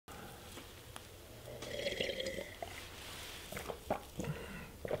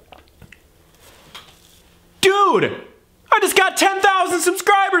Dude, I just got 10,000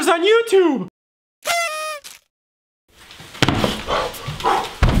 subscribers on YouTube.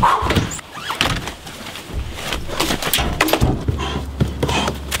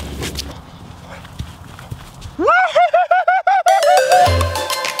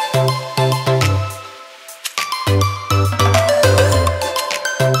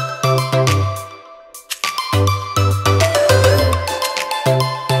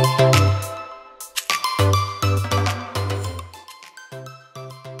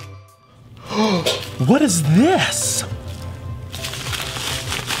 What is this?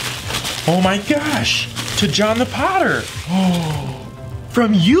 Oh my gosh, to Jonthepotter. Oh,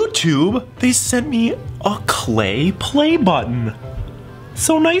 from YouTube, they sent me a clay play button.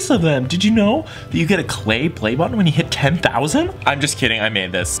 So nice of them. Did you know that you get a clay play button when you hit 10,000? I'm just kidding, I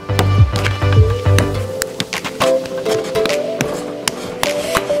made this.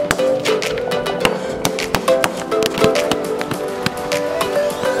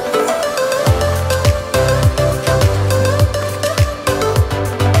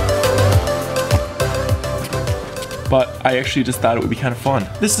 But I actually just thought it would be kind of fun.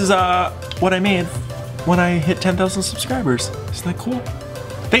 This is what I made when I hit 10,000 subscribers. Isn't that cool?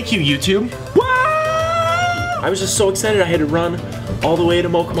 Thank you, YouTube. Wow! I was just so excited I had to run all the way to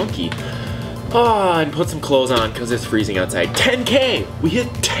Mocha and put some clothes on because it's freezing outside. 10K! We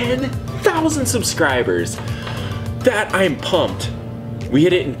hit 10,000 subscribers. That I'm pumped. We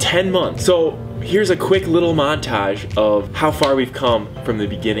hit it in 10 months. So here's a quick little montage of how far we've come from the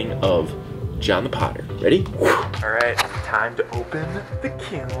beginning of Jonthepotter. Ready? All right, time to open the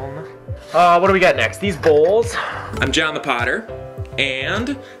kiln. What do we got next? These bowls. I'm Jonthepotter,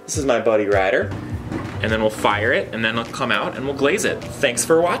 and this is my buddy Ryder. And then we'll fire it, and then it'll come out, and we'll glaze it. Thanks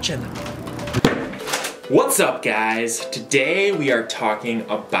for watching. What's up, guys? Today we are talking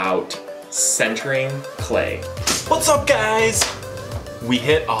about centering clay. What's up, guys? We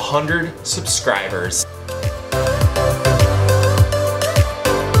hit 100 subscribers.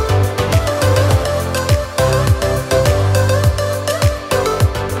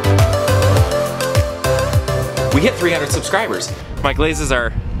 We hit 300 subscribers. My glazes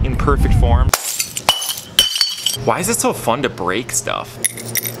are in perfect form. Why is it so fun to break stuff?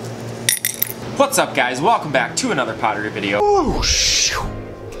 What's up, guys? Welcome back to another pottery video. Oh,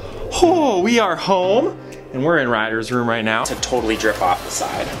 we are home, and we're in Ryder's room right now to totally drip off the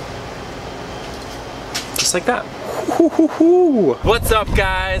side. Just like that. What's up,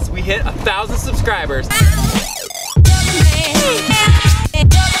 guys? We hit 1,000 subscribers.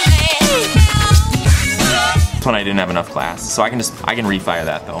 When I didn't have enough glass, so I can refire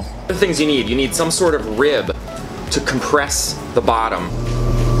that though. The things you need some sort of rib to compress the bottom.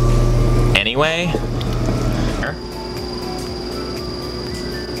 Anyway,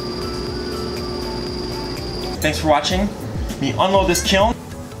 thanks for watching me unload this kiln.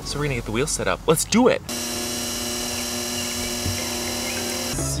 So we're gonna get the wheel set up. Let's do it.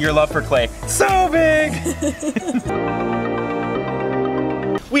 Your love for clay, so big.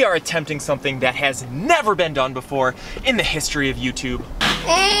 We are attempting something that has never been done before in the history of YouTube.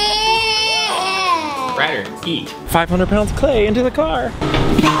 Ryder, eat. 500 pounds of clay into the car.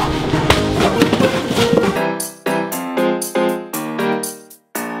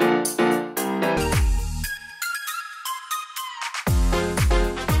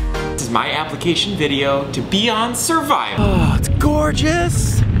 This is my application video to be on Survival. Oh, it's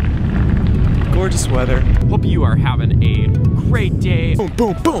gorgeous. Gorgeous weather. Hope you are having a great day. Boom,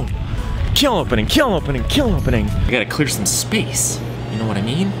 boom, boom. Kiln opening, kiln opening, kiln opening. I gotta clear some space. You know what I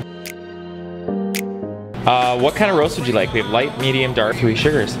mean? What kind of roast would you like? We have light, medium, dark, 3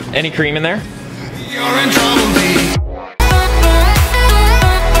 sugars. Any cream in there? You're in trouble,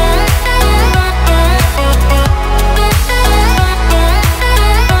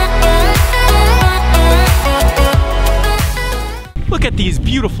 Look at these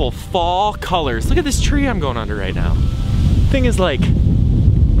beautiful fall colors. Look at this tree I'm going under right now. Thing is like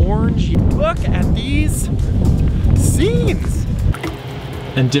orange. Look at these scenes.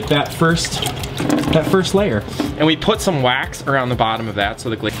 And dip that first layer. And we put some wax around the bottom of that so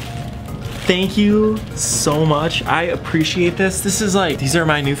the glaze. Thank you so much. I appreciate this. This is like, these are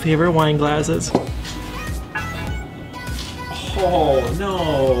my new favorite wine glasses. Oh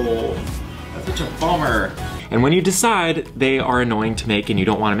no, that's such a bummer. And when you decide they are annoying to make and you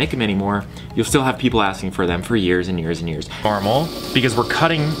don't want to make them anymore, you'll still have people asking for them for years and years and years. Normal, because we're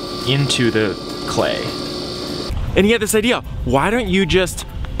cutting into the clay. And he had this idea, why don't you just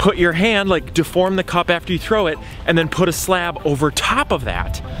put your hand, like deform the cup after you throw it, and then put a slab over top of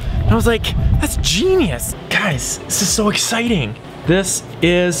that. And I was like, that's genius. Guys, this is so exciting. This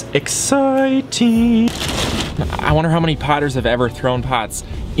is exciting. I wonder how many potters have ever thrown pots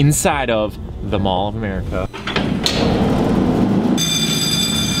inside of the Mall of America.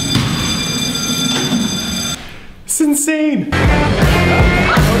 It's insane.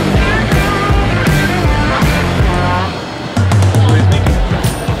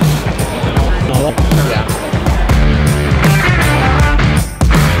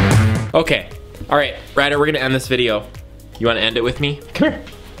 Okay, all right, Ryder, we're gonna end this video. You wanna end it with me? Come here.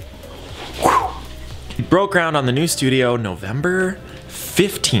 We broke ground on the new studio November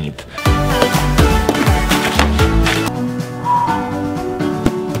 15th.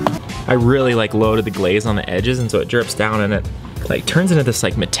 I really like loaded the glaze on the edges, and so it drips down and it like turns into this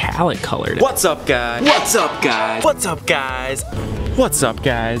like metallic color. What's up, guys? What's up, guys? What's up, guys? What's up,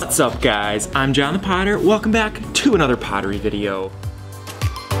 guys? What's up, guys? I'm Jonthepotter. Welcome back to another pottery video.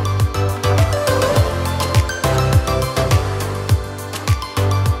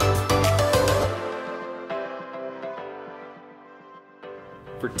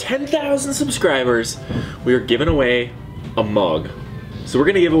 For 10,000 subscribers, we are giving away a mug. So we're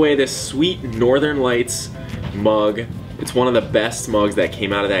gonna give away this sweet Northern Lights mug. It's one of the best mugs that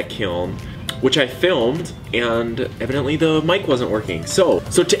came out of that kiln, which I filmed, and evidently the mic wasn't working. So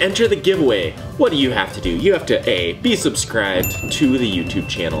to enter the giveaway, what do you have to do? You have to A, be subscribed to the YouTube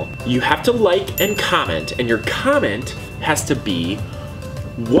channel. You have to like and comment, and your comment has to be,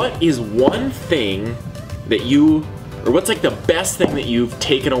 what is one thing that you, or what's like the best thing that you've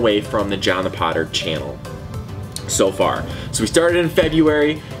taken away from the Jonthepotter channel so far? So we started in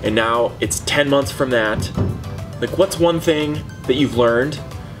February, and now it's 10 months from that. Like, what's one thing that you've learned?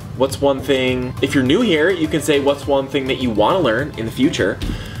 What's one thing, if you're new here, you can say what's one thing that you want to learn in the future.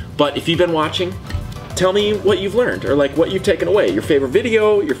 But if you've been watching, tell me what you've learned, or like what you've taken away. Your favorite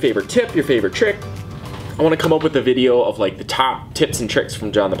video, your favorite tip, your favorite trick. I want to come up with a video of like the top tips and tricks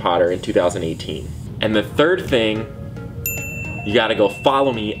from Jonthepotter in 2018. And the third thing, you gotta go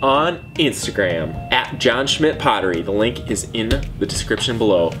follow me on Instagram at JonSchmidtPottery. The link is in the description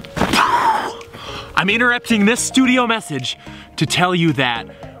below. I'm interrupting this studio message to tell you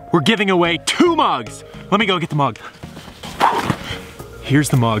that we're giving away 2 mugs. Let me go get the mug. Here's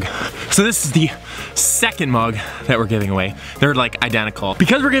the mug. So this is the second mug that we're giving away. They're like identical.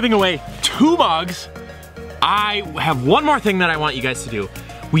 Because we're giving away 2 mugs, I have one more thing that I want you guys to do.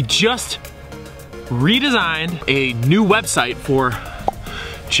 We just redesigned a new website for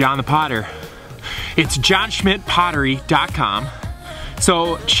Jonthepotter. It's JonSchmidtPottery.com.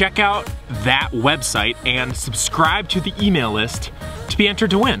 So check out that website and subscribe to the email list to be entered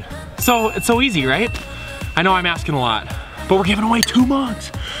to win. So it's so easy, right? I know I'm asking a lot, but we're giving away 2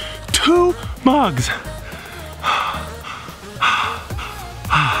 mugs. 2 mugs.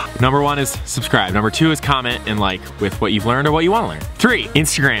 Number 1 is subscribe. Number 2 is comment and like with what you've learned or what you want to learn. 3,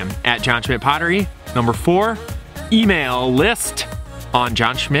 Instagram at JonSchmidtPottery. Number 4, email list on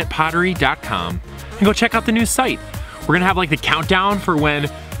JonSchmidtPottery.com. And go check out the new site. We're gonna have like the countdown for when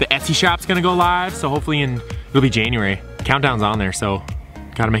the Etsy shop's gonna go live. So hopefully it'll be January. Countdown's on there, so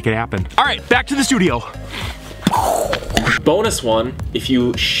gotta make it happen. All right, back to the studio. Bonus one, if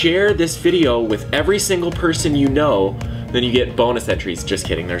you share this video with every single person you know, then you get bonus entries. Just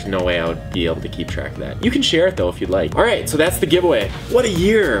kidding, there's no way I would be able to keep track of that. You can share it though if you'd like. All right, so that's the giveaway. What a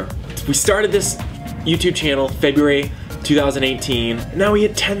year. We started this YouTube channel February 2018. Now we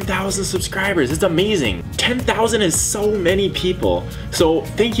hit 10,000 subscribers. It's amazing. 10,000 is so many people. So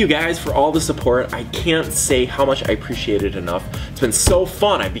thank you guys for all the support. I can't say how much I appreciate it enough. It's been so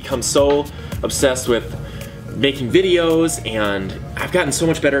fun. I've become so obsessed with making videos, and I've gotten so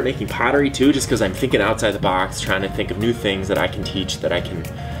much better at making pottery too, just because I'm thinking outside the box, trying to think of new things that I can teach, that I can,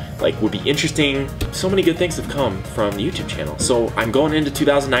 like, would be interesting. So many good things have come from the YouTube channel. So I'm going into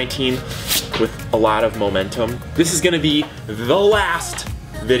 2019 with a lot of momentum. This is gonna be the last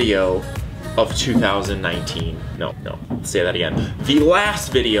video of 2019. No, let's say that again. The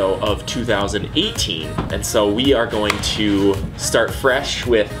last video of 2018. And so we are going to start fresh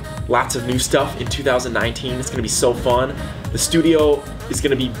with lots of new stuff in 2019. It's gonna be so fun. The studio is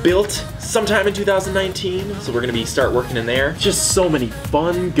gonna be built sometime in 2019, so we're gonna start working in there. Just so many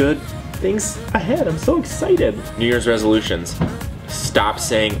fun, good things ahead. I'm so excited. New Year's resolutions. Stop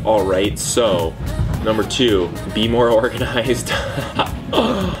saying all right, so. Number 2, be more organized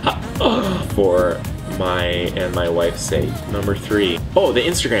for my and my wife's sake. Number 3, oh, the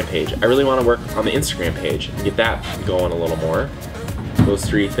Instagram page. I really wanna work on the Instagram page and get that going a little more. Those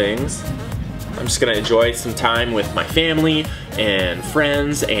 3 things. I'm just gonna enjoy some time with my family and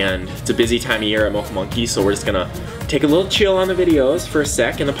friends, and it's a busy time of year at Mocha Monkey, so we're just gonna take a little chill on the videos for a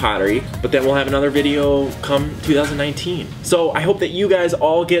sec in the pottery, but then we'll have another video come 2019. So I hope that you guys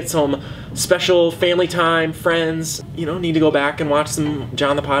all get some special family time, friends, you know, need to go back and watch some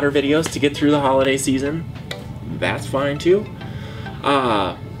John the Potter videos to get through the holiday season, that's fine too.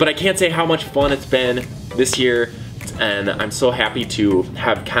 But I can't say how much fun it's been this year, and I'm so happy to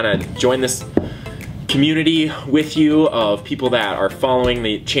have kind of joined this community with you of people that are following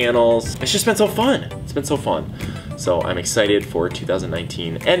the channels. It's just been so fun. It's been so fun. So I'm excited for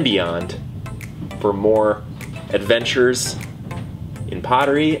 2019 and beyond for more adventures in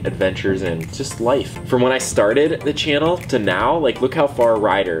pottery, adventures in just life. From when I started the channel to now, like look how far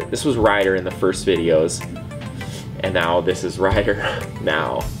Ryder, this was Ryder in the first videos, and now this is Ryder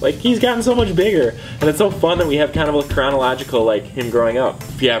now. Like he's gotten so much bigger, and it's so fun that we have kind of a chronological like him growing up.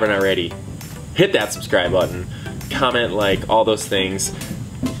 If you haven't already, hit that subscribe button, comment, like, all those things.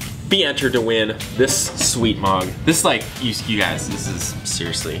 Be entered to win this sweet mug. This, like, you guys, this is,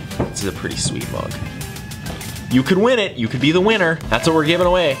 seriously, this is a pretty sweet mug. You could win it, you could be the winner. That's what we're giving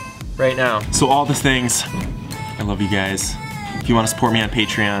away right now. So all the things, I love you guys. If you want to support me on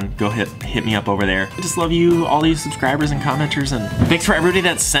Patreon, go hit me up over there. I just love you, all these subscribers and commenters, and thanks for everybody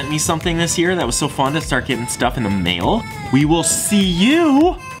that sent me something this year. That was so fun to start getting stuff in the mail. We will see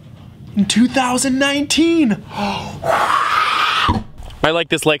you in 2019. I like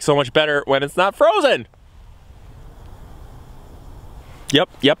this lake so much better when it's not frozen. Yep,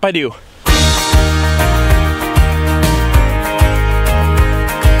 I do.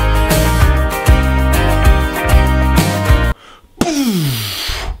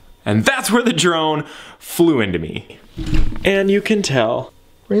 And that's where the drone flew into me. And you can tell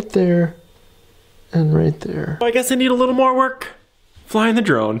right there and right there. I guess I need a little more work flying the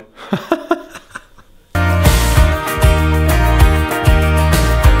drone.